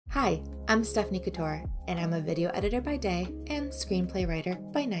Hi, I'm Stephanie Couture, and I'm a video editor by day and screenplay writer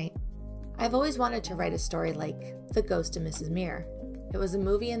by night. I've always wanted to write a story like The Ghost of Mrs. Muir. It was a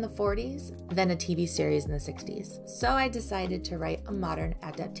movie in the 40s, then a TV series in the 60s, so I decided to write a modern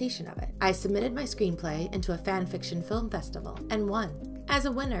adaptation of it. I submitted my screenplay into a fan fiction film festival and won. As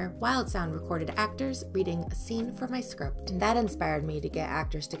a winner, Wild Sound recorded actors reading a scene from my script, and that inspired me to get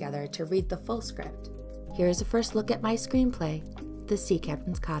actors together to read the full script. Here's a first look at my screenplay, The Sea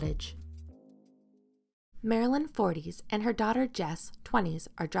Captain's Cottage. Marilyn, 40s, and her daughter Jess, 20s,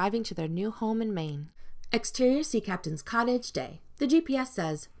 are driving to their new home in Maine. Exterior Sea Captain's Cottage day. The GPS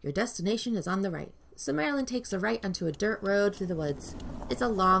says, your destination is on the right, so Marilyn takes a right onto a dirt road through the woods. It's a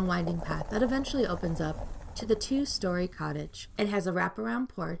long winding path that eventually opens up to the 2-story cottage. It has a wraparound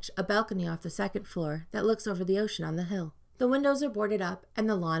porch, a balcony off the second floor that looks over the ocean on the hill. The windows are boarded up and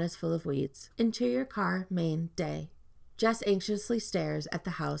the lawn is full of weeds. Interior car, Maine, day. Jess anxiously stares at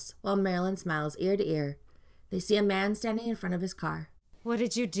the house while Marilyn smiles ear to ear. They see a man standing in front of his car. What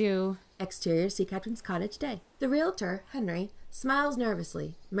did you do? Exterior Sea Captain's Cottage day. The realtor, Henry, smiles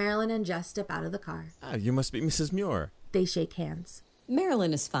nervously. Marilyn and Jess step out of the car. You must be Mrs. Muir. They shake hands.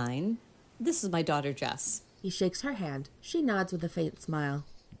 Marilyn is fine. This is my daughter, Jess. He shakes her hand. She nods with a faint smile.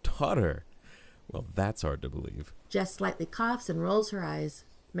 Daughter? Well, that's hard to believe. Jess slightly coughs and rolls her eyes.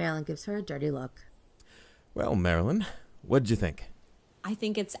 Marilyn gives her a dirty look. Well, Marilyn, what'd you think? I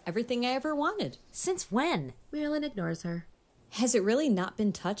think it's everything I ever wanted. Since when? Marilyn ignores her. Has it really not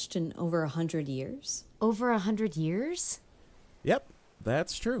been touched in over 100 years? Over 100 years? Yep,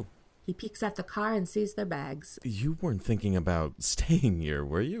 that's true. He peeks at the car and sees their bags. You weren't thinking about staying here,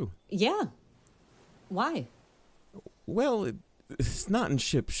 were you? Yeah. Why? Well, it's not in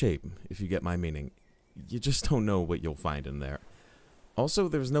ship shape, if you get my meaning. You just don't know what you'll find in there. Also,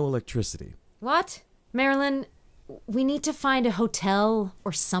 there's no electricity. What? Marilyn, we need to find a hotel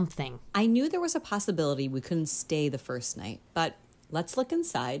or something. I knew there was a possibility we couldn't stay the first night, but let's look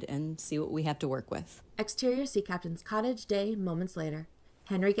inside and see what we have to work with. Exterior Sea Captain's Cottage day, moments later.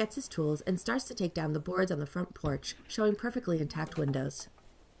 Henry gets his tools and starts to take down the boards on the front porch, showing perfectly intact windows.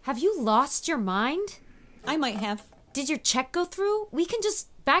 Have you lost your mind? I might have. Did your check go through? We can just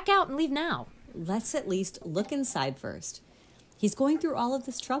back out and leave now. Let's at least look inside first. He's going through all of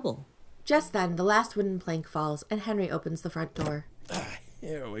this trouble. Just then, the last wooden plank falls, and Henry opens the front door.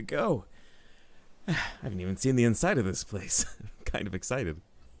 Here we go. I haven't even seen the inside of this place. Kind of excited.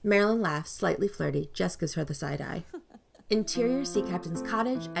 Marilyn laughs, slightly flirty. Jess gives her the side eye. Interior Sea Captain's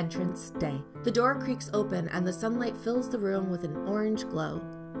Cottage, entrance, day. The door creaks open, and the sunlight fills the room with an orange glow.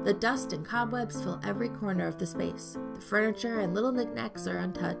 The dust and cobwebs fill every corner of the space. The furniture and little knickknacks are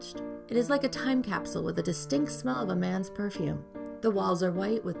untouched. It is like a time capsule with a distinct smell of a man's perfume. The walls are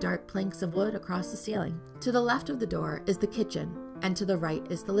white with dark planks of wood across the ceiling. To the left of the door is the kitchen, and to the right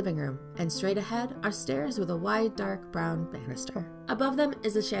is the living room, and straight ahead are stairs with a wide dark brown banister. Above them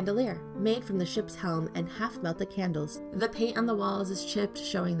is a chandelier, made from the ship's helm and half-melted candles. The paint on the walls is chipped,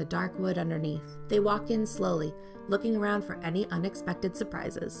 showing the dark wood underneath. They walk in slowly, looking around for any unexpected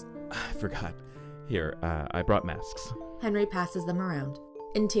surprises. I forgot. Here, I brought masks. Henry passes them around.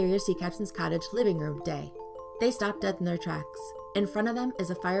 Interior Sea Captain's Cottage, living room, day. They stop dead in their tracks. In front of them is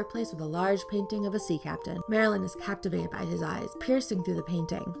a fireplace with a large painting of a sea captain. Marilyn is captivated by his eyes, piercing through the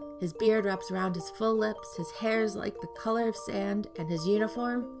painting. His beard wraps around his full lips, his hair is like the color of sand, and his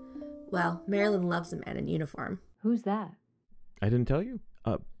uniform? Well, Marilyn loves a man in uniform. Who's that? I didn't tell you?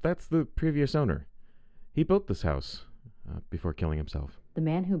 That's the previous owner. He built this house before killing himself. The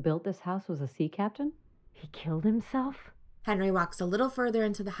man who built this house was a sea captain? He killed himself? Henry walks a little further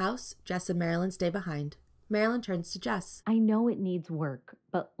into the house. Jess and Marilyn stay behind. Marilyn turns to Jess. I know it needs work,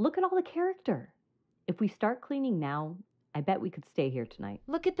 but look at all the character. If we start cleaning now, I bet we could stay here tonight.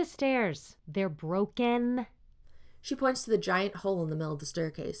 Look at the stairs. They're broken. She points to the giant hole in the middle of the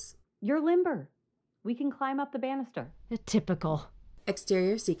staircase. You're limber. We can climb up the banister. Typical.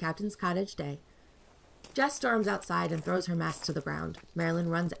 Exterior Sea Captain's Cottage, day. Jess storms outside and throws her mask to the ground. Marilyn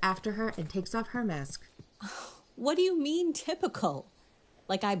runs after her and takes off her mask. What do you mean, typical?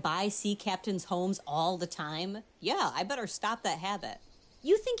 Like I buy sea captains' homes all the time? Yeah, I better stop that habit.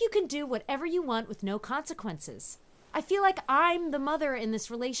 You think you can do whatever you want with no consequences. I feel like I'm the mother in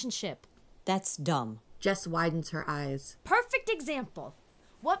this relationship. That's dumb. Jess widens her eyes. Perfect example.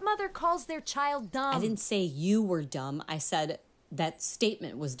 What mother calls their child dumb? I didn't say you were dumb. I said that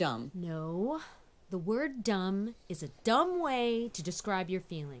statement was dumb. No. The word dumb is a dumb way to describe your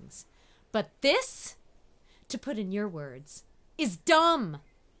feelings. But this, to put in your words, is dumb.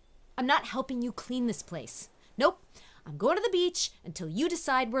 I'm not helping you clean this place. Nope. I'm going to the beach until you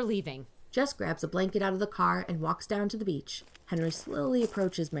decide we're leaving. Jess grabs a blanket out of the car and walks down to the beach. Henry slowly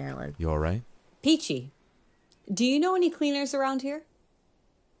approaches Marilyn. You alright? Peachy, do you know any cleaners around here?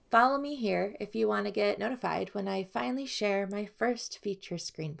 Follow me here if you want to get notified when I finally share my first feature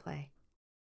screenplay.